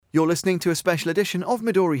You're listening to a special edition of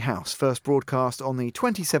Midori House, first broadcast on the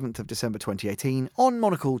 27th of December 2018 on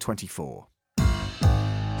Monocle 24.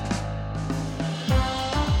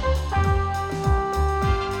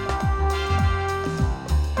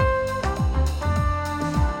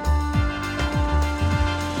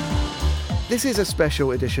 This is a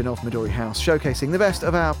special edition of Midori House, showcasing the best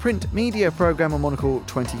of our print media programme on Monocle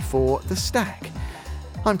 24, The Stack.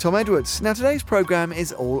 I'm Tom Edwards. Now, today's programme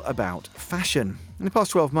is all about fashion. In the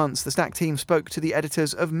past 12 months, the Stack team spoke to the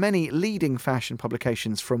editors of many leading fashion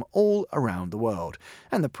publications from all around the world.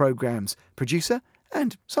 And the programme's producer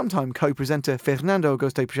and sometime co-presenter Fernando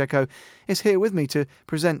Augusto Pacheco is here with me to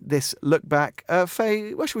present this look back.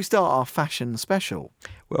 Faye, where should we start our fashion special?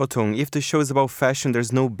 Well, Tom, if the show is about fashion,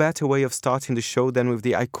 there's no better way of starting the show than with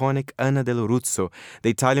the iconic Anna Dell'Oruzzo,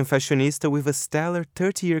 the Italian fashionista with a stellar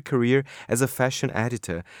 30-year career as a fashion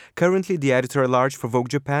editor. Currently the editor-at-large for Vogue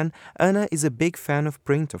Japan, Anna is a big fan of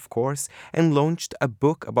print, of course, and launched a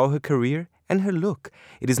book about her career and her look.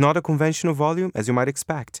 It is not a conventional volume, as you might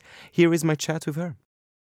expect. Here is my chat with her.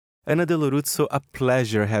 Anna Dell'Oruzzo, a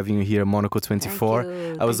pleasure having you here at Monocle 24. Thank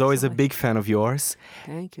you. I was always a big fan of yours.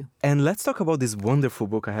 Thank you. And let's talk about this wonderful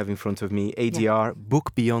book I have in front of me, ADR,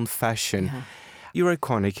 Book Beyond Fashion. Yeah. You're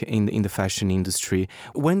iconic in the fashion industry.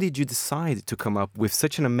 When did you decide to come up with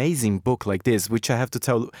such an amazing book like this, which I have to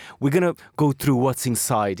tell, we're going to go through what's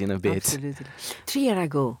inside in a bit. Absolutely. 3 years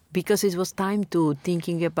ago, because it was time to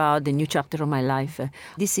thinking about the new chapter of my life.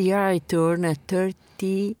 This year I turned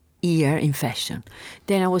 30 year in fashion.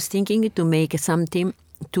 Then I was thinking to make something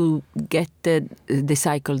to get the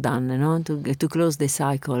cycle done, to close the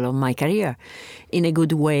cycle of my career in a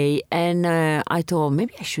good way. And I thought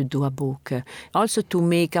maybe I should do a book. Also to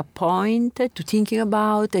make a point to thinking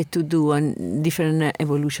about to do a different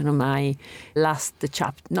evolution of my next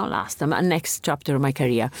chapter of my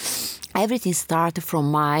career. Everything started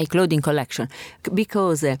from my clothing collection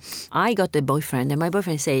because I got a boyfriend and my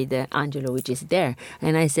boyfriend said, Angelo, which is there.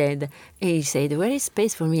 And he said, where is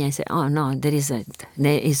space for me? I said, oh no, there isn't.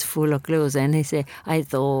 There is full of clothes. And I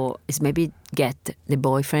thought it's maybe get the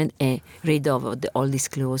boyfriend and rid of all these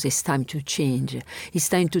clothes. It's time to change. It's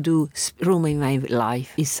time to do room in my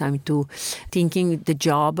life. It's time to thinking the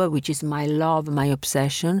job, which is my love, my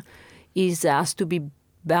obsession, has to be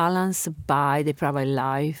balanced by the private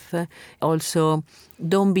life. Also,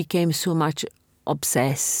 don't become so much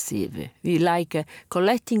obsessive. We like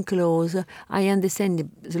collecting clothes. I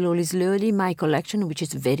understand slowly my collection, which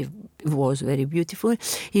was very beautiful,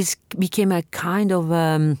 became a kind of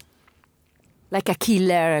like a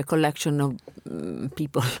killer collection of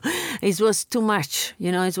people. It was too much,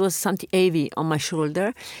 it was something heavy on my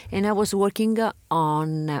shoulder. And I was working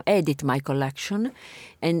on edit my collection.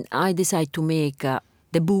 And I decided to make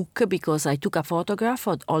the book because I took a photograph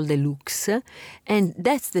of all the looks, and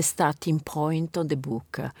that's the starting point of the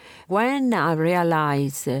book. When I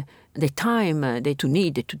realized the time that you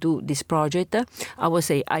need to do this project, I would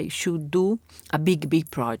say I should do a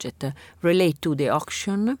big project, relate to the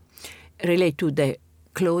auction, relate to the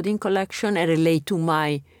clothing collection, and relate to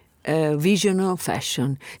my vision of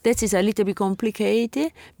fashion. That is a little bit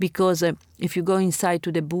complicated because if you go inside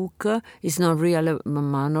to the book, it's not really a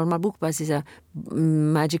normal book, but it's a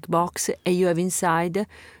magic box, and you have inside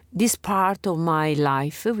this part of my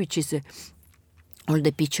life, which is all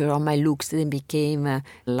the picture of my looks that became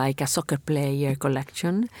like a soccer player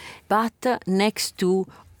collection, but next to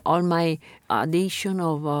all my addition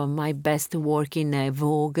of my best work in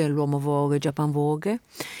Vogue, L'Uomo Vogue, Japan Vogue.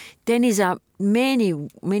 Then is a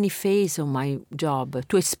many phases of my job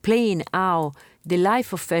to explain how the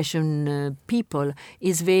life of fashion people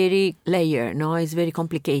is very layered, it's very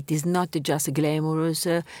complicated. It's not just glamorous,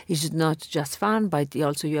 it's not just fun, but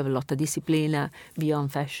also you have a lot of discipline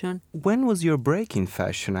beyond fashion. When was your break in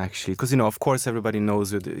fashion, actually? Because, of course, everybody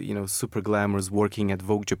knows you, super glamorous, working at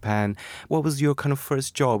Vogue Japan. What was your kind of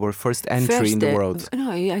first job or first entry in the world?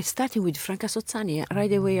 I started with Franca Sozzani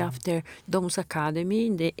right away after Domus Academy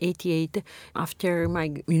in the 88. After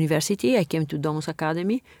my university, I came to Domus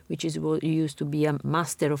Academy, which is what used to be a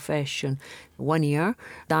master of fashion 1 year,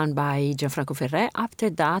 done by Gianfranco Ferré. After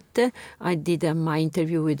that, I did my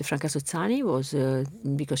interview with Franca Sozzani, was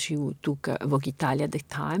because she took Vogue Italia at the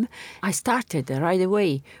time. I started right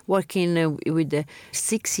away working with the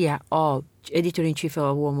 6 year of editor-in-chief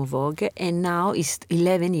of Uomo Vogue, and now it's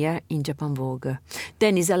 11 years in Japan Vogue.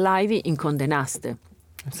 Then is alive in Condé Nast.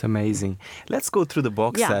 It's amazing. Let's go through the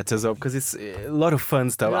box set as well, because it's a lot of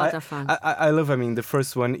fun stuff. A lot of fun. I love, the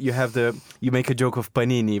first one, you make a joke of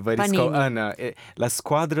Panini, but it's called Anna, La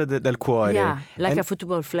Squadra del Cuore. Yeah, like a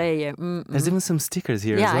football player. There's even some stickers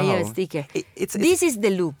here as well. Yeah, sticker. This is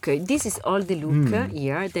the look. This is all the look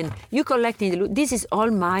here. Then you collecting the look. This is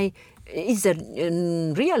all my... It's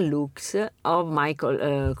the real looks of my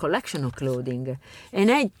collection of clothing.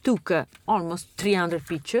 And I took almost 300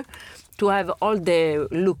 pictures to have all the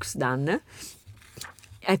looks done.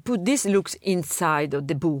 I put these looks inside of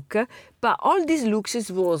the book, but all these looks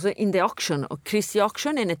was in the auction, Christie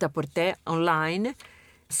auction and Net-a-Porter online,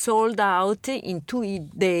 sold out in 2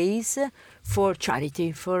 days for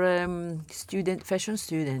charity, for fashion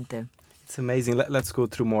student. It's amazing. Let's go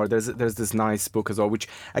through more. There's this nice book as well, which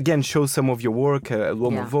again shows some of your work,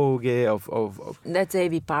 L'Uomo Vogue. That's a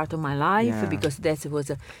heavy part of my life because that was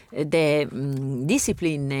the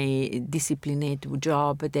disciplined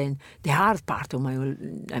job. Then the hard part of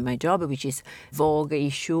my job, which is Vogue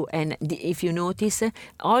issue. And if you notice,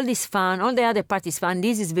 all this fun, all the other part is fun.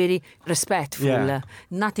 This is very respectful. Yeah.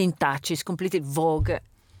 Nothing touch. It's completely Vogue.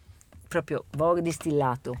 Proprio Vogue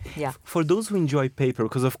distillato. Yeah. For those who enjoy paper,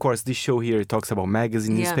 because of course this show here talks about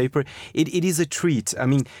magazine, newspaper, it is a treat.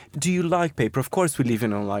 Do you like paper? Of course we live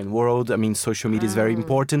in an online world. Social media is very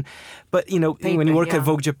important. But, paper, when you work at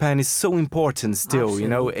Vogue Japan, it's so important still,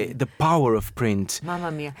 Absolutely. The power of print.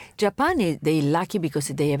 Mamma mia. Japan, they're lucky because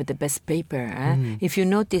they have the best paper. If you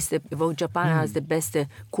notice, the Vogue Japan has the best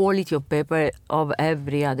quality of paper of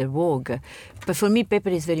every other Vogue. But for me, paper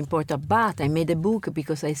is very important. But I made a book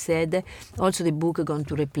because I said also the book is going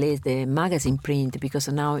to replace the magazine print, because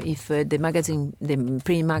now if the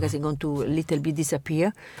print magazine going to a little bit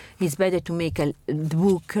disappear, it's better to make the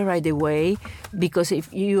book right away, because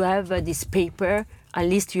if you have this paper, at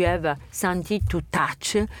least you have something to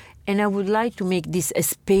touch. And I would like to make this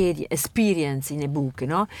experience in a book,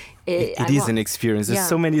 It is an experience. There's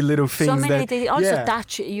so many little things. So many things. Also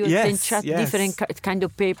touch. You can touch different kind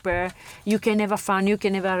of paper. You can have fun. You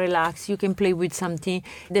can have relax. You can play with something.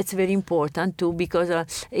 That's very important too, because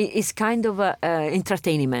it's kind of an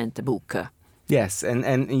entertainment book. Yes, and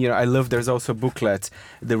I love there's also a booklet,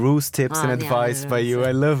 the rules, tips and advice by you.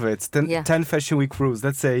 I love it. 10 Fashion Week rules.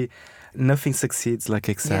 Let's say nothing succeeds like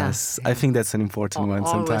excess. I think that's an important one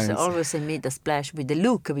sometimes. Always I made a splash with the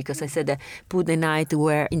look, because I said put the night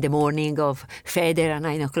wear in the morning of Feder at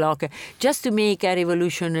 9 o'clock, just to make a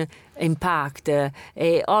revolution impact.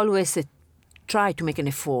 Always try to make an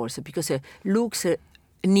effort, because looks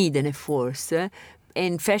need an effort.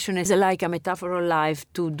 And fashion is like a metaphor of life,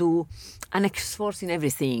 to do an effort in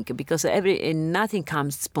everything, because nothing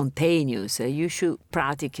comes spontaneous. You should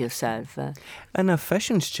practice yourself. And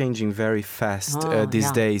fashion is changing very fast these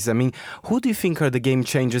days. Who do you think are the game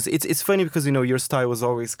changers? It's funny because, your style was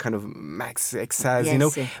always kind of max excess,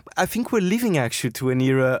 I think we're living actually to an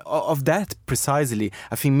era of that precisely.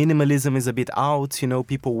 I think minimalism is a bit out,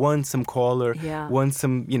 people want some color, want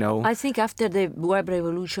some, I think after the web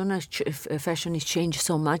revolution, fashion is changed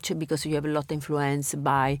so much, because you have a lot of influence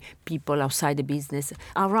by people outside the business,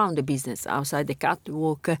 around the business, outside the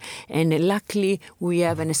catwalk. And luckily, we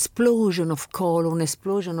have an explosion of color, an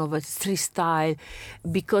explosion of a street style,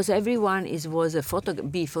 because everyone was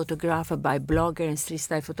photographed by blogger and street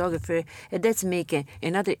style photographer, and that's making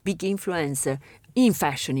another big influencer in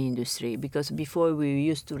fashion industry, because before we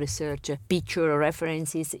used to research picture or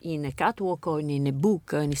references in a catwalk or in a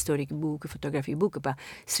book, an historic book, a photography book, but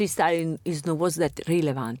street style was that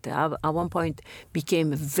relevant. At one point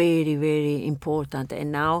became very, very important,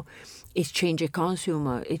 and now it's changed the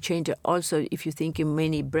consumer. It changed also, if you think in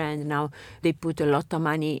many brands now, they put a lot of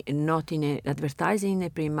money not in advertising in a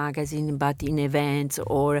print magazine, but in events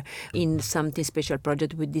or in something special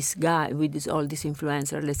project with this guy, with all this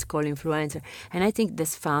influencer, let's call influencer. And I think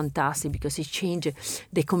that's fantastic, because it changed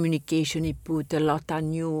the communication. It put a lot of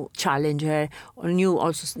new challenger,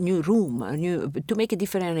 new room, to make a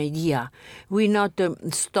different idea. We're not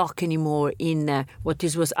stuck anymore in what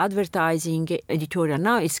was advertising, editorial.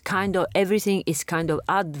 Now it's kind of everything is kind of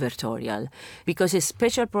advertorial, because a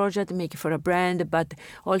special project make for a brand, but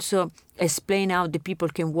also explain how the people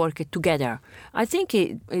can work together. I think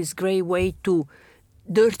it is a great way to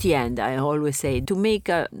dirty end, I always say, to make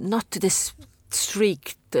not this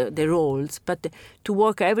strict the roles, but to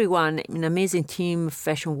work everyone in an amazing team,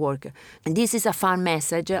 fashion work. And this is a fun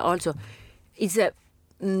message. Also, it's a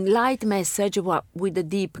light message with the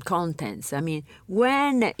deep contents.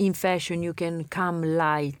 When in fashion you can come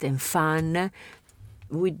light and fun,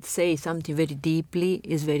 would say something very deeply,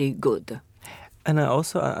 is very good. And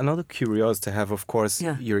also another curiosity to have, of course,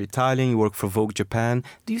 Yeah. you're Italian, you work for Vogue Japan.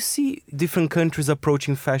 Do you see different countries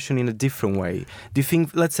approaching fashion in a different way? Do you think,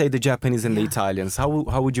 let's say, the Japanese and the Italians,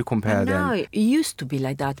 how would you compare But now them? it used to be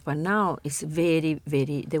like that, but now it's very,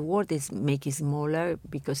 very. The world is making smaller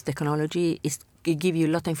because technology is give you a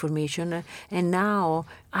lot of information. And now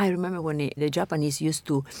I remember when the Japanese used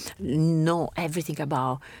to know everything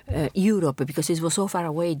about Europe because it was so far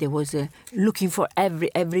away. They was looking for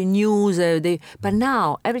every news. But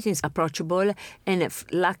now everything is approachable, and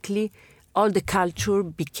luckily all the culture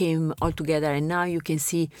became all together, and now you can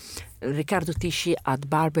see Riccardo Tisci at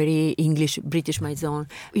Burberry, English, British Maison,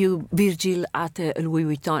 Virgil at Louis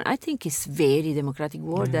Vuitton. I think it's very democratic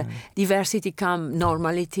world. Diversity come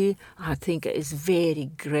normality. I think it's very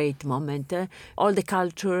great moment. All the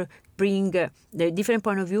culture bring the different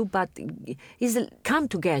point of view, but is come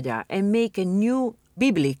together and make a new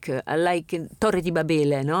biblic, like Torre di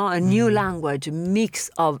Babele, no? A new language, mix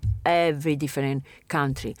of every different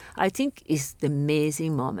country. I think it's the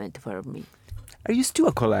amazing moment for me. Are you still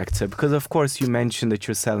a collector? Because, of course, you mentioned that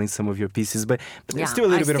you're selling some of your pieces, but there's still a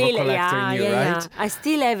little bit of a collector in you, right? Yeah. I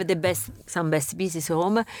still have some best pieces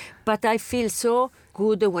home, but I feel so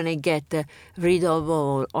good when I get rid of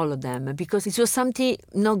all of them because it was something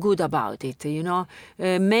not good about it, you know.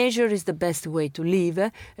 Measure is the best way to live.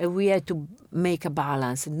 We have to make a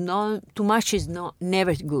balance. No, too much is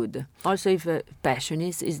never good. Also, if passion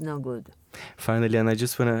is not good. Finally, and I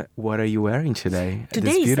just want to, what are you wearing today?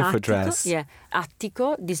 Today this is beautiful Attico, dress. Yeah,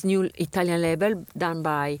 Attico, this new Italian label done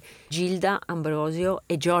by Gilda Ambrosio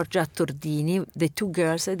and Giorgia Tordini. The two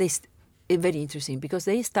girls, very interesting because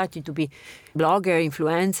they started to be blogger,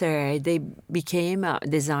 influencer. They became a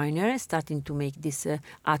designer, starting to make this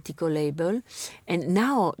Attico label. And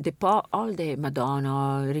now all the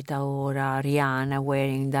Madonna, Rita Ora, Rihanna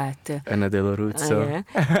wearing that. Anna Del Ruzzo.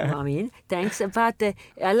 I mean, thanks. But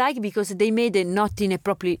I like because they made it not in a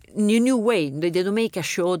properly new way. They don't make a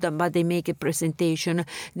show, but they make a presentation.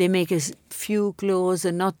 They make a few clothes,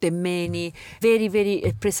 not the many. Very,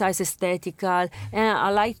 very precise, aesthetical. And I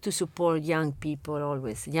like to support young people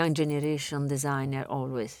always, young generation designer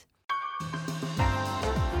always.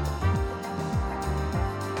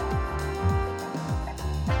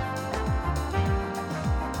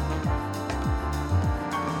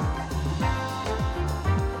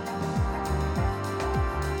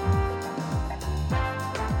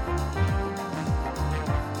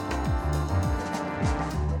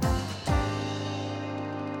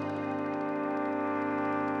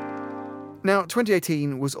 Now,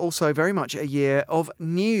 2018 was also very much a year of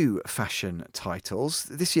new fashion titles.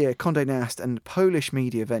 This year, Condé Nast and Polish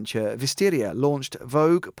media venture Wisteria launched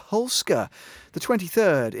Vogue Polska, the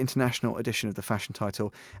 23rd international edition of the fashion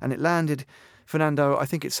title, and it landed, Fernando, I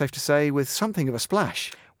think it's safe to say, with something of a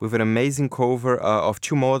splash. With an amazing cover of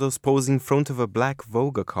two models posing in front of a black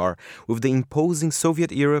Volga car with the imposing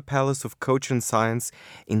Soviet-era Palace of Culture and Science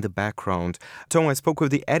in the background. Tom, I spoke with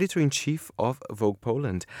the editor-in-chief of Vogue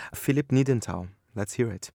Poland, Philip Niedenthal. Let's hear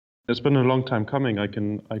it. It's been a long time coming. I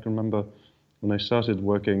can remember when I started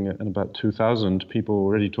working in about 2000, people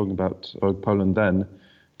were already talking about Vogue Poland then,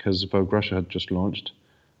 because Vogue Russia had just launched.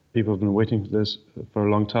 People have been waiting for this for a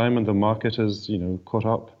long time, and the market has, caught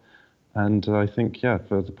up. And I think,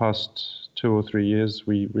 for the past 2 or 3 years,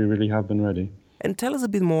 we really have been ready. And tell us a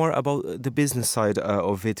bit more about the business side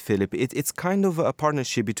of it, Philip. It's kind of a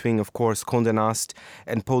partnership between, of course, Condé Nast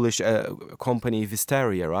and Polish company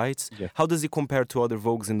Wisteria, right? Yeah. How does it compare to other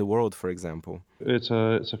Vogues in the world, for example? It's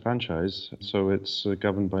a franchise, so it's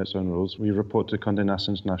governed by its own rules. We report to Condé Nast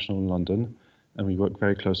International in London, and we work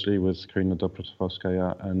very closely with Karina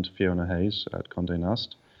Dobrotowskaya and Fiona Hayes at Condé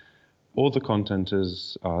Nast. All the content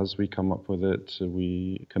is ours. We come up with it,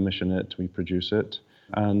 we commission it, we produce it,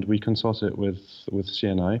 and we consult it with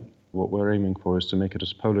CNI. What we're aiming for is to make it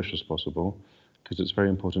as Polish as possible, because it's very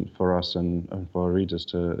important for us and for our readers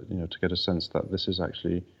to get a sense that this is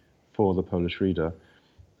actually for the Polish reader,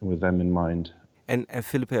 with them in mind. And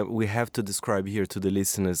Philip, we have to describe here to the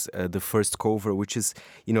listeners the first cover, which is,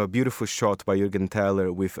 a beautiful shot by Jürgen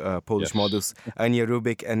Teller with Polish models Ania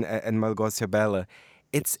Rubik and Małgosia Bela.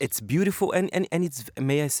 It's beautiful and it's,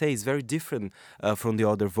 may I say, it's very different from the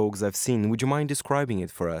other Vogues I've seen. Would you mind describing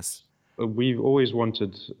it for us? We've always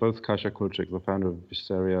wanted, both Kasia Kulczyk, the founder of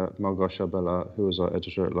Wisteria, Małgosia Bela, who was our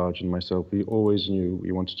editor-at-large, and myself, we always knew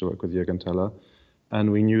we wanted to work with Jürgen Teller.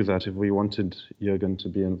 And we knew that if we wanted Jürgen to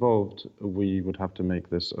be involved, we would have to make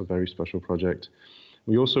this a very special project.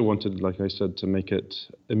 We also wanted, like I said, to make it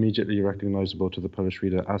immediately recognizable to the Polish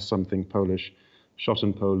reader as something Polish, shot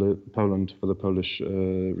in Poland for the Polish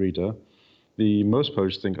reader. The most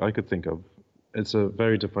Polish thing I could think of It's a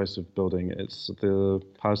very divisive building. It's the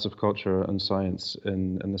House of Culture and Science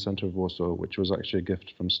in the center of Warsaw, which was actually a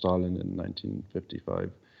gift from Stalin in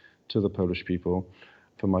 1955 to the Polish people.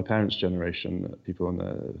 For my parents' generation, people in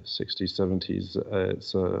the 60s, 70s,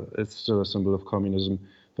 it's still a symbol of communism.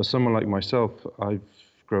 For someone like myself, I've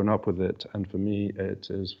grown up with it, and for me, it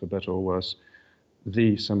is, for better or worse,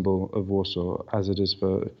 the symbol of Warsaw, as it is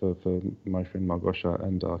for my friend Małgosia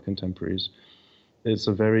and our contemporaries. It's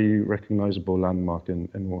a very recognizable landmark in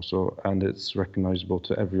Warsaw, and it's recognizable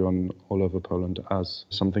to everyone all over Poland as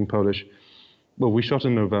something Polish. Well, we shot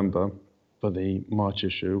in November for the March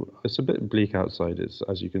issue. It's a bit bleak outside. It's,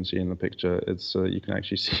 as you can see in the picture, it's you can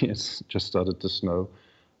actually see it's just started to snow.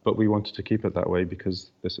 But we wanted to keep it that way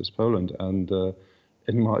because this is Poland, and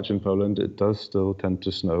in March in Poland, it does still tend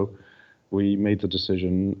to snow. We made the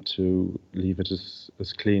decision to leave it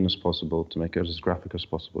as clean as possible, to make it as graphic as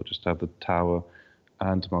possible, just to have the tower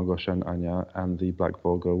and Małgosia and Ania and the Black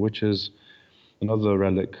Volga, which is another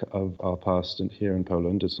relic of our past here in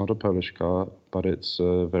Poland. It's not a Polish car, but it's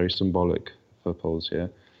very symbolic for Poles here.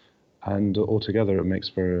 And altogether, it makes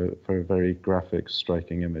for a very graphic,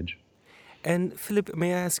 striking image. And Philip,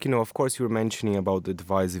 may I ask, of course you were mentioning about the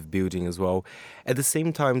divisive building as well. At the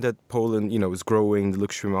same time that Poland, is growing, the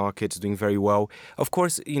luxury market is doing very well. Of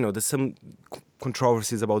course, there's some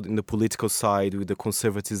controversies about in the political side with the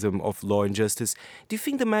conservatism of law and justice. Do you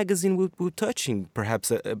think the magazine will touching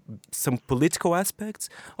perhaps some political aspects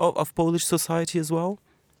of Polish society as well?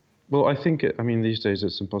 Well, I think, these days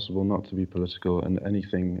it's impossible not to be political, and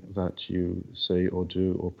anything that you say or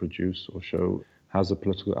do or produce or show has a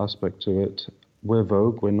political aspect to it. We're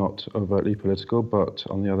Vogue, we're not overtly political, but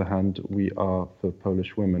on the other hand, we are for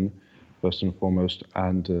Polish women, first and foremost,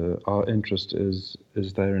 and our interest is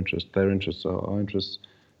their interest. Their interests are our interests,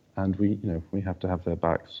 and we have to have their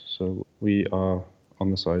backs. So we are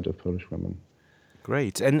on the side of Polish women.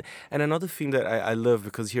 Great. And another thing that I love,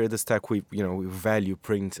 because here at the Stack we value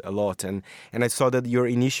print a lot, and I saw that your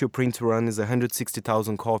initial print run is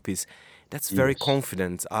 160,000 copies. That's very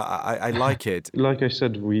confident. I like it. Like I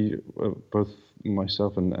said, we both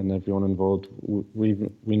myself and everyone involved, we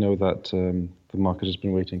know that the market has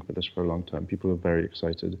been waiting for this for a long time. People are very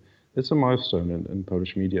excited. It's a milestone in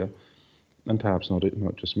Polish media, and perhaps not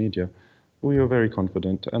just media. We are very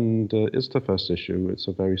confident, and it's the first issue. It's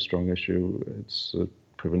a very strong issue. It's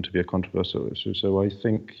proven to be a controversial issue. So I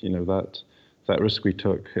think that risk we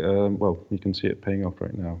took, we can see it paying off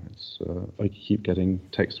right now. It's I keep getting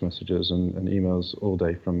text messages and emails all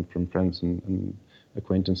day from friends and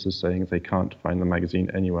acquaintances saying they can't find the magazine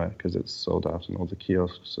anywhere because it's sold out in all the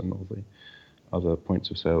kiosks and all the other points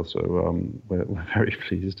of sale. So we're very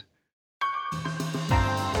pleased.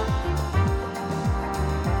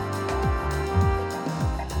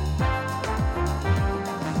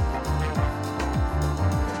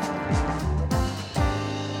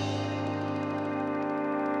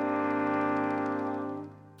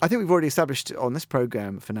 I think we've already established on this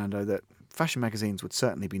programme, Fernando, that fashion magazines would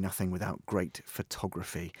certainly be nothing without great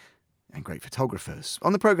photography and great photographers.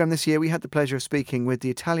 On the programme this year, we had the pleasure of speaking with the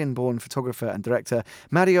Italian-born photographer and director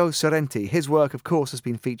Mario Sorrenti. His work, of course, has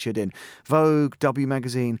been featured in Vogue, W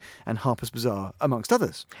Magazine and Harper's Bazaar, amongst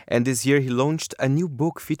others. And this year he launched a new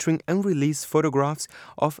book featuring unreleased photographs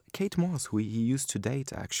of Kate Moss, who he used to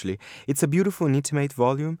date, actually. It's a beautiful and intimate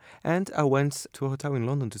volume, and I went to a hotel in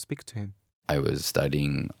London to speak to him. I was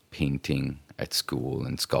studying painting at school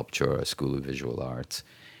and sculpture at School of Visual Arts.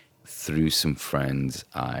 Through some friends,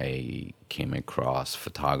 I came across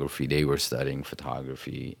photography. They were studying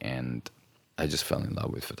photography, and I just fell in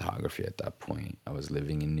love with photography at that point. I was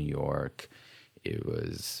living in New York. It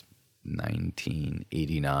was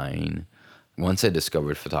 1989. Once I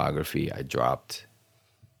discovered photography, I dropped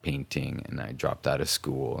painting, and I dropped out of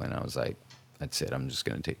school, and I was like, that's it. I'm just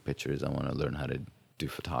going to take pictures. I want to learn how to do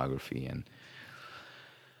photography. And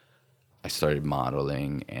I started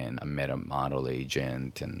modeling, and I met a model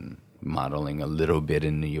agent and modeling a little bit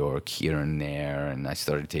in New York here and there. And I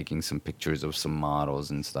started taking some pictures of some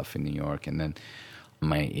models and stuff in New York. And then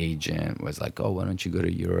my agent was like, oh, why don't you go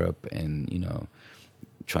to Europe and,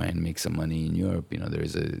 try and make some money in Europe?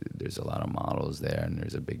 There's a lot of models there, and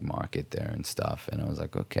there's a big market there and stuff. And I was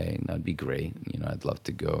like, okay, that'd be great. I'd love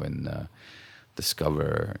to go and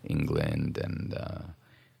discover England and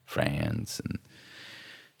France. And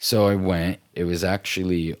so I went. It was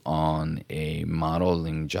actually on a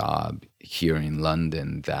modeling job here in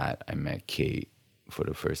London that I met Kate for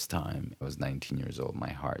the first time. I was 19 years old. My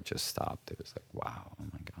heart just stopped. It was like, wow, oh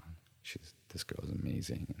my God, this girl's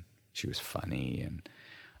amazing. And she was funny and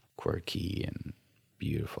quirky and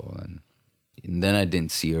beautiful. And And then I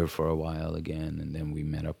didn't see her for a while again, and then we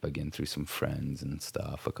met up again through some friends and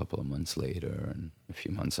stuff a couple of months later, and a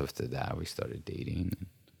few months after that we started dating.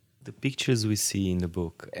 The pictures we see in the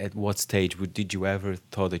book, at what stage did you ever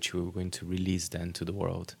thought that you were going to release them to the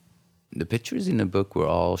world? The pictures in the book were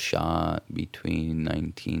all shot between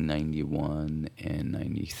 1991 and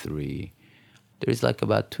 93. There's like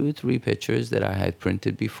about 2 or 3 pictures that I had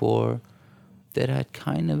printed before that had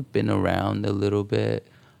kind of been around a little bit,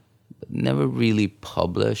 never really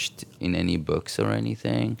published in any books or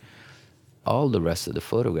anything. All the rest of the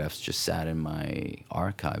photographs just sat in my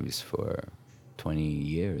archives for 20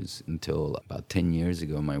 years until about 10 years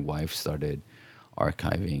ago, my wife started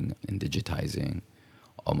archiving and digitizing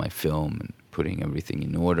all my film and putting everything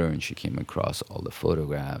in order, and she came across all the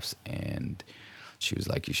photographs, and she was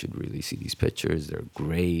like, you should really see these pictures, they're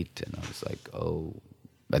great. And I was like, oh,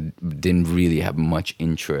 I didn't really have much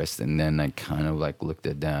interest. And then I kind of like looked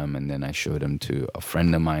at them, and then I showed them to a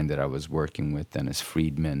friend of mine that I was working with, Dennis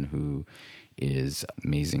Friedman, who is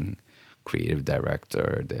amazing creative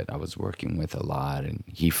director that I was working with a lot. And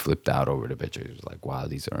he flipped out over the pictures. He was like, wow,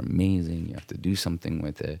 these are amazing. You have to do something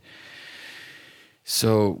with it.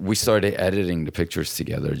 So we started editing the pictures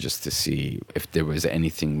together just to see if there was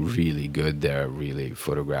anything really good there, really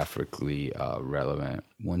photographically relevant.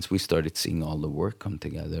 Once we started seeing all the work come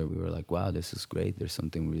together, we were like, wow, this is great. There's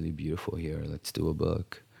something really beautiful here. Let's do a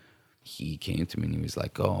book. He came to me and he was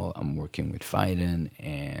like, oh, I'm working with Fiden,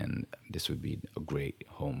 and this would be a great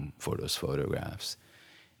home for those photographs.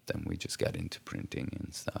 Then we just got into printing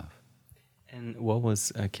and stuff. And what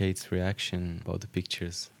was Kate's reaction about the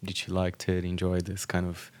pictures? Did she like it, enjoy this kind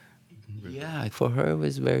of... Yeah, for her it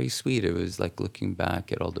was very sweet. It was like looking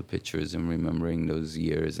back at all the pictures and remembering those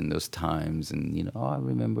years and those times, and, you know, oh, I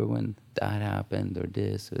remember when that happened or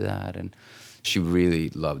this or that. And she really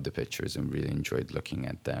loved the pictures and really enjoyed looking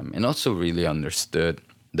at them, and also really understood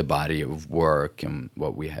the body of work and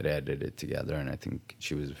what we had edited together. And I think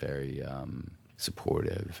she was very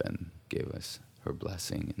supportive and gave us her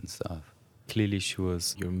blessing and stuff. Clearly she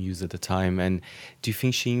was your muse at the time. And do you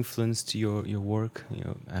think she influenced your work, you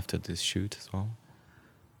know, after this shoot as well?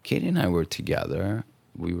 Katie and I were together.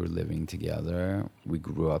 We were living together. We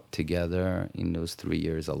grew up together in those 3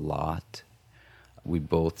 years a lot. We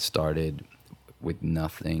both started with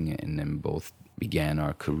nothing and then both began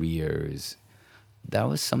our careers. That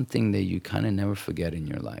was something that you kind of never forget in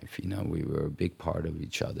your life. You know, we were a big part of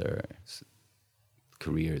each other's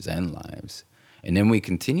careers and lives. And then we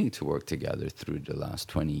continued to work together through the last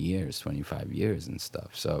 20 years, 25 years and stuff.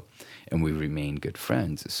 So, and we remained good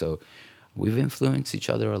friends. So we've influenced each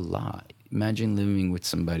other a lot. Imagine living with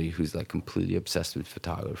somebody who's like completely obsessed with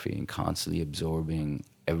photography and constantly absorbing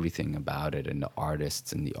everything about it, and the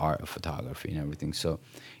artists and the art of photography and everything. So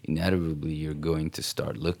inevitably you're going to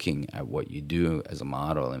start looking at what you do as a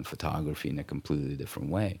model in photography in a completely different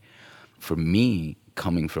way. For me,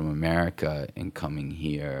 coming from America and coming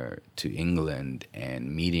here to England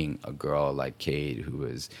and meeting a girl like Kate who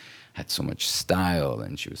had so much style,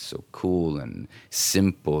 and she was so cool and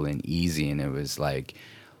simple and easy, and it was like,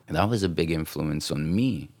 that was a big influence on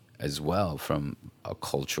me as well from a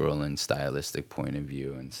cultural and stylistic point of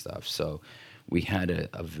view and stuff. So we had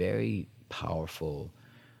a very powerful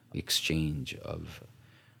exchange of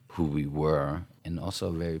who we were, and also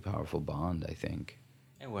a very powerful bond, I think.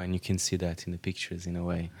 Well, and you can see that in the pictures in a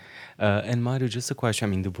way. And Mario, just a question.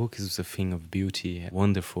 I mean, the book is a thing of beauty,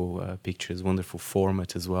 wonderful pictures, wonderful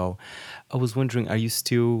format as well. I was wondering, are you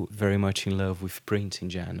still very much in love with print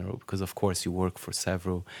in general? Because, of course, you work for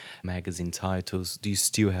several magazine titles. Do you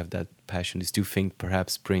still have that passion? Do you still think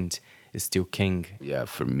perhaps print is still king? Yeah,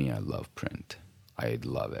 for me, I love print. I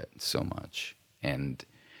love it so much. And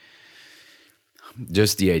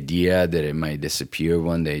just the idea that it might disappear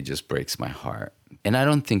one day just breaks my heart. And I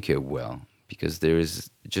don't think it will, because there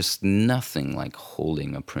is just nothing like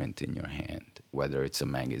holding a print in your hand, whether it's a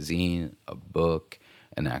magazine, a book,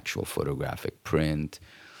 an actual photographic print.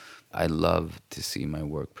 I love to see my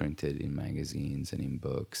work printed in magazines and in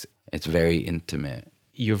books. It's very intimate.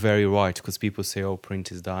 You're very right, because people say, oh,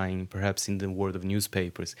 print is dying, perhaps in the world of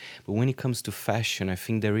newspapers. But when it comes to fashion, I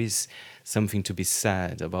think there is something to be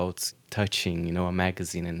said about touching, you know, a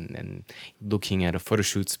magazine and looking at a photo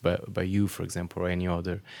shoots by you, for example, or any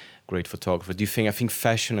other great photographer. Do you think, I think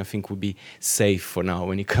fashion, would be safe for now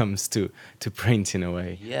when it comes to print in a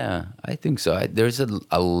way? Yeah, I think so. There's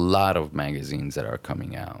a lot of magazines that are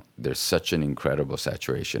coming out. There's such an incredible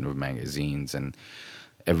saturation of magazines, and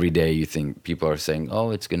every day you think people are saying,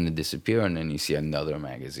 oh, it's going to disappear, and then you see another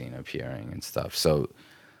magazine appearing and stuff. So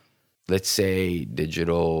let's say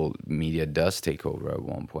digital media does take over at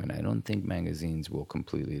one point. I don't think magazines will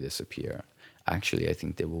completely disappear. actually, I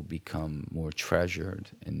think they will become more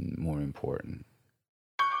treasured and more important.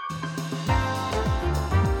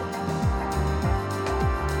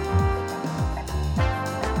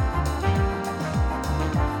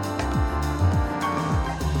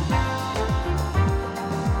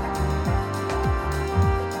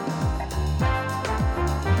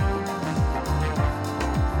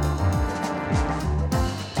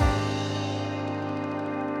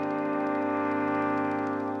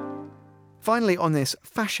 Finally, on this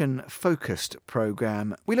fashion-focused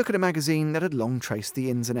programme, we look at a magazine that had long traced the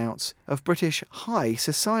ins and outs of British high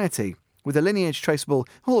society, with a lineage traceable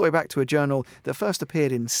all the way back to a journal that first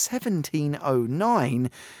appeared in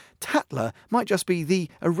 1709. Tatler might just be the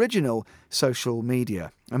original social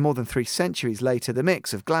media, and more than 3 centuries later, the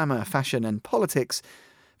mix of glamour, fashion and politics,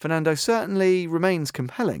 Fernando, certainly remains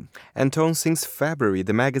compelling. Anton, since February,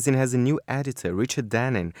 the magazine has a new editor, Richard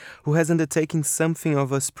Dannon, who has undertaken something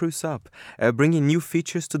of a spruce up, bringing new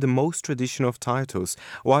features to the most traditional of titles,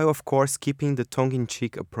 while of course keeping the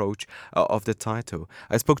tongue-in-cheek approach of the title.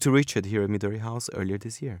 I spoke to Richard here at Midori House earlier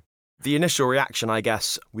this year. The initial reaction, I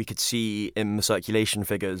guess, we could see in the circulation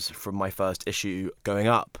figures from my first issue going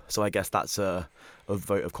up. So I guess that's a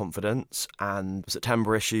vote of confidence. And the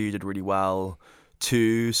September issue did really well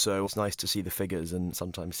too, so it's nice to see the figures and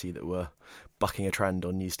sometimes see that we're bucking a trend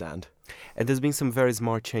on newsstand. And there's been some very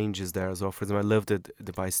smart changes there as well. For example, I love the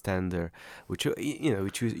bystander, which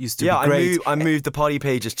used to be great. I moved the party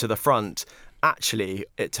pages to the front. Actually,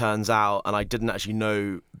 it turns out, and I didn't actually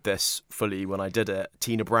know this fully when I did it,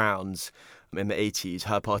 Tina Brown's in the 80s,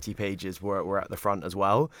 her party pages were at the front as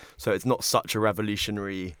well. So it's not such a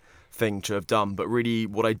revolutionary thing to have done. But really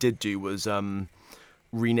what I did do was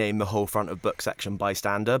rename the whole front of book section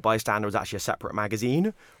Bystander. Bystander was actually a separate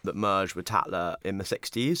magazine that merged with Tatler in the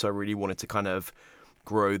 60s. So I really wanted to kind of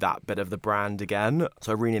grow that bit of the brand again.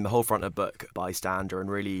 So I renamed the whole front of book Bystander,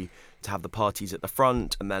 and really to have the parties at the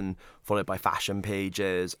front and then followed by fashion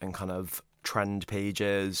pages and kind of trend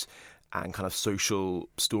pages and kind of social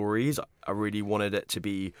stories. I really wanted it to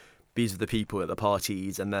be these are the people at the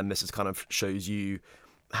parties, and then this is kind of shows you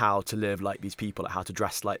how to live like these people, like how to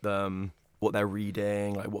dress like them, what they're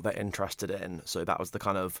reading, like what they're interested in. So that was the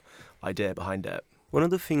kind of idea behind it. One of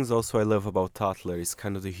the things also I love about Tatler is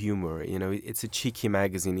kind of the humor. You know, it's a cheeky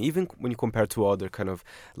magazine, even when you compare to other kind of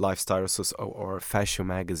lifestyle or fashion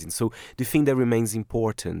magazines. So do you think that remains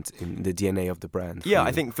important in the DNA of the brand? Yeah,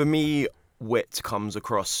 I think for me, wit comes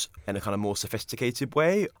across in a kind of more sophisticated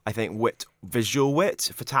way. I think visual wit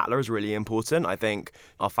for Tatler is really important. I think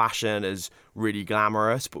our fashion is really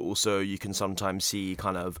glamorous, but also you can sometimes see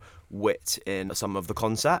kind of wit in some of the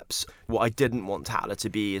concepts. What I didn't want Tatler to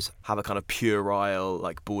be is have a kind of puerile,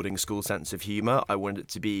 like boarding school sense of humour. I wanted it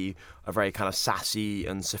to be a very kind of sassy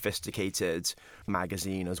and sophisticated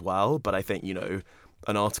magazine as well. But I think,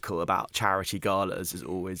 an article about charity galas is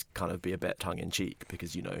always kind of be a bit tongue-in-cheek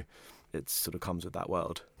because, it sort of comes with that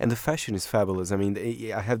world. And the fashion is fabulous. I mean,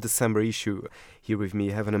 I have December issue here with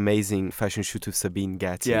me. I have an amazing fashion shoot with Sabine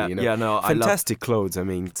Gatti. Fantastic clothes. I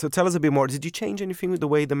mean, so tell us a bit more. Did you change anything with the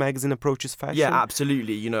way the magazine approaches fashion? Yeah,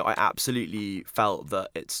 absolutely. I absolutely felt that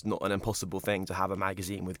it's not an impossible thing to have a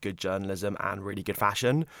magazine with good journalism and really good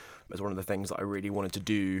fashion. It was one of the things that I really wanted to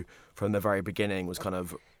do from the very beginning, was kind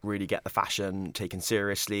of really get the fashion taken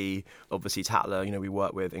seriously. Obviously, Tatler, we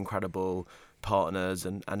work with incredible partners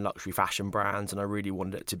and luxury fashion brands, and I really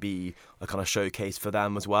wanted it to be a kind of showcase for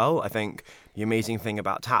them as well. I think the amazing thing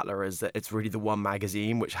about Tatler is that it's really the one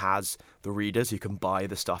magazine which has the readers who can buy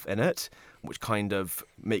the stuff in it, which kind of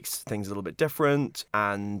makes things a little bit different.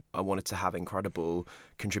 And I wanted to have incredible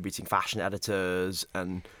contributing fashion editors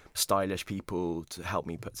and stylish people to help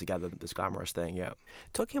me put together this glamorous thing. Yeah.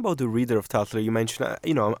 Talking about the reader of Tatler, you mentioned,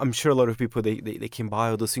 I'm sure a lot of people, they can buy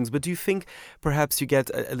all those things, but do you think perhaps you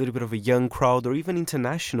get a little bit of a young crowd or even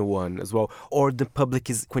international one as well, or the public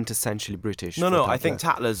is quintessentially British? No, I think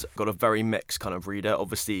Tatler's got a very mixed kind of reader.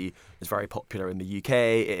 Obviously, it's very popular in the UK.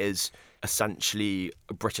 It is essentially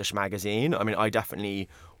a British magazine. I mean, I definitely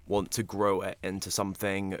want to grow it into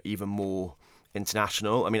something even more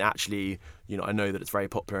international. I mean, actually, I know that it's very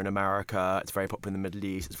popular in America, it's very popular in the Middle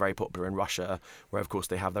East, it's very popular in Russia, where of course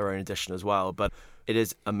they have their own edition as well. But it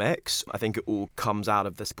is a mix. I think it all comes out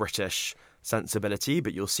of this British sensibility,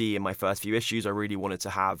 but you'll see in my first few issues, I really wanted to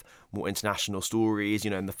have more international stories.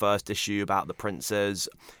 In the first issue about the princes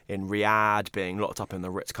in Riyadh being locked up in the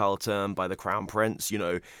Ritz-Carlton by the Crown Prince.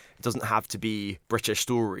 It doesn't have to be British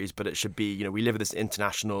stories, but it should be, we live in this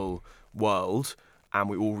international world, and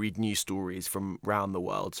we all read news stories from around the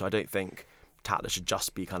world. So I don't think Tatler should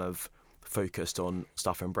just be kind of focused on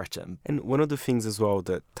stuff in Britain. And one of the things as well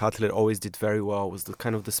that Tatler always did very well was the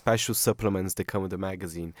kind of the special supplements that come with the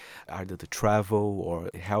magazine, either the travel or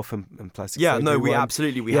health and plastic surgery. No, we one.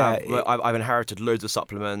 absolutely have. I've inherited loads of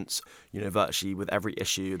supplements, virtually with every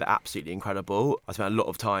issue. They're absolutely incredible. I spent a lot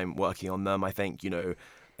of time working on them. I think,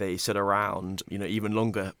 they sit around, even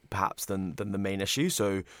longer perhaps than the main issue.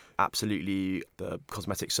 So absolutely the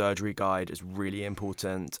cosmetic surgery guide is really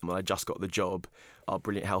important. When I just got the job, our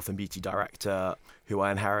brilliant health and beauty director, who I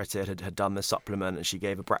inherited, had done the supplement, and she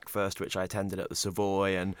gave a breakfast, which I attended at the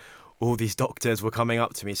Savoy, and all these doctors were coming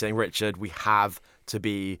up to me saying, Richard, we have to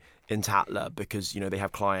be in Tatler because, they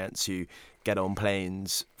have clients who get on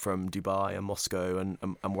planes from Dubai and Moscow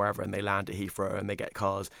and wherever, and they land at Heathrow and they get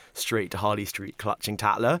cars straight to Harley Street clutching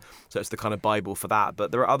Tatler. So it's the kind of Bible for that.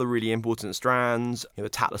 But there are other really important strands. The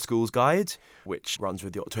Tatler Schools Guide, which runs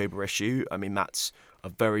with the October issue. I mean, that's a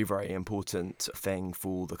very, very important thing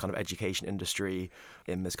for the kind of education industry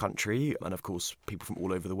in this country. And of course, people from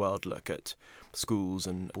all over the world look at schools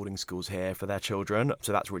and boarding schools here for their children.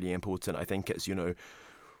 So that's really important. I think it's,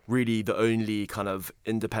 really the only kind of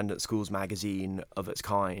independent schools magazine of its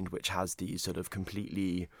kind which has these sort of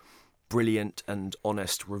completely brilliant and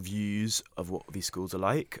honest reviews of what these schools are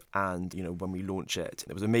like. And when we launch it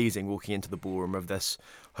was amazing walking into the ballroom of this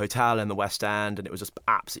hotel in the West End, and it was just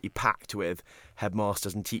absolutely packed with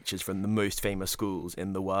headmasters and teachers from the most famous schools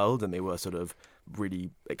in the world, and they were sort of really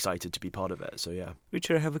excited to be part of it. So yeah.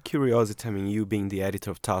 Richard, I have a curiosity. I mean, you being the editor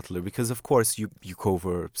of Tatler, because of course you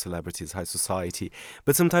cover celebrities, high society,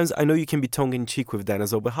 but sometimes I know you can be tongue-in-cheek with them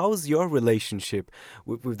as well. But how is your relationship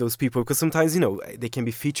with those people? Because sometimes they can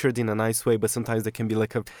be featured in a nice way, but sometimes there can be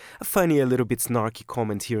like a funny, a little bit snarky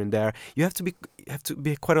comment here and there. You have to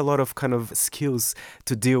be quite a lot of kind of skills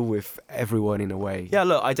to deal with everyone in a way. Yeah,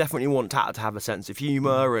 look, I definitely want Tatler to have a sense of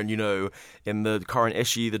humour, and in the current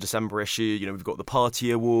issue, the December issue, we've got the Party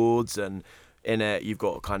Awards, and in it you've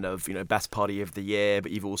got kind of best party of the year,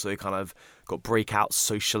 but you've also kind of got breakout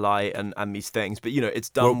socialite and these things, but it's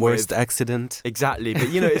done worst with accident, exactly, but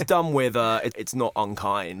it's done with it's not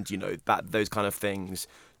unkind, that those kind of things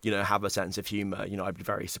have a sense of humour. I'd be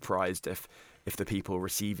very surprised if the people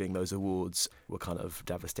receiving those awards were kind of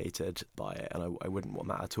devastated by it, and I wouldn't want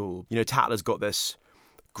that at all. Tatler's got this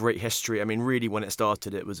great history. I mean, really, when it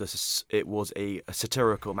started, it was a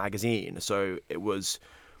satirical magazine. So it was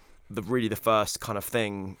really the first kind of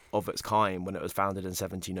thing of its kind when it was founded in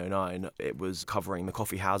 1709. It was covering the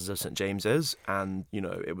coffee houses of St James's, and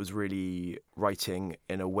it was really writing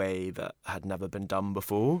in a way that had never been done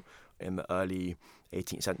before. In the early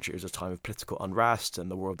 18th century, it was a time of political unrest and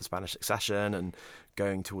the War of the Spanish Succession, and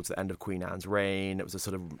going towards the end of Queen Anne's reign. It was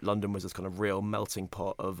London was this kind of real melting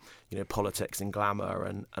pot of politics and glamour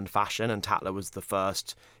and fashion, and Tatler was the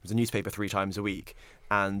first. It was a newspaper 3 times a week,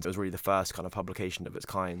 and it was really the first kind of publication of its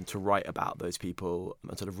kind to write about those people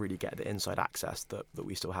and sort of really get the inside access that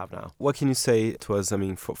we still have now. What can you say to us, I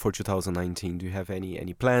mean, for 2019? Do you have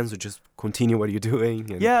any plans, or just continue what you're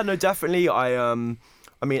doing? Yeah, no, definitely.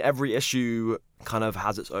 I mean, every issue kind of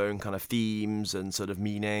has its own kind of themes and sort of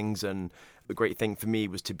meanings, and the great thing for me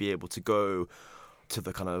was to be able to go to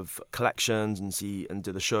the kind of collections and see and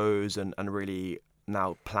do the shows and really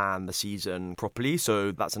now plan the season properly.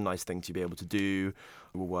 So that's a nice thing to be able to do.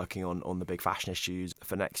 We're working on the big fashion issues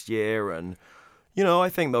for next year, and I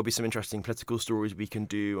think there'll be some interesting political stories we can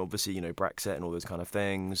do. Obviously, Brexit and all those kind of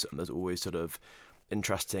things. There's always sort of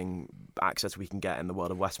interesting access we can get in the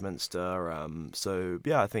world of Westminster. So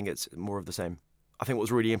yeah, I think it's more of the same. I think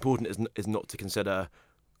what's really important is not to consider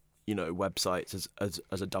websites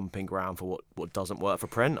as a dumping ground for what doesn't work for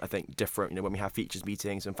print. I think different, when we have features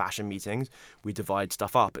meetings and fashion meetings, we divide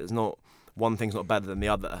stuff up. It's not, one thing's not better than the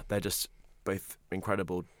other. They're just both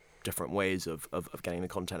incredible different ways of getting the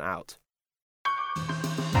content out.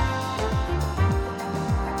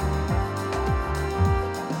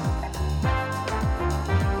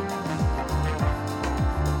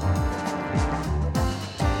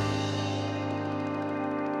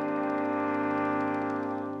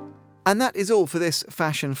 And that is all for this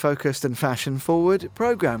fashion-focused and fashion-forward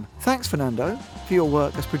programme. Thanks, Fernando, for your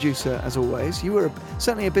work as producer, as always. You were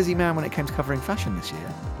certainly a busy man when it came to covering fashion this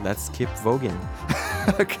year. Let's keep voguing.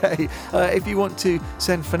 Okay, if you want to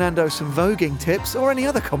send Fernando some voguing tips or any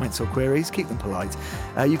other comments or queries, keep them polite.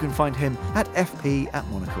 You can find him at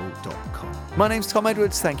fp@monocle.com. My name's Tom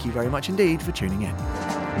Edwards. Thank you very much indeed for tuning in.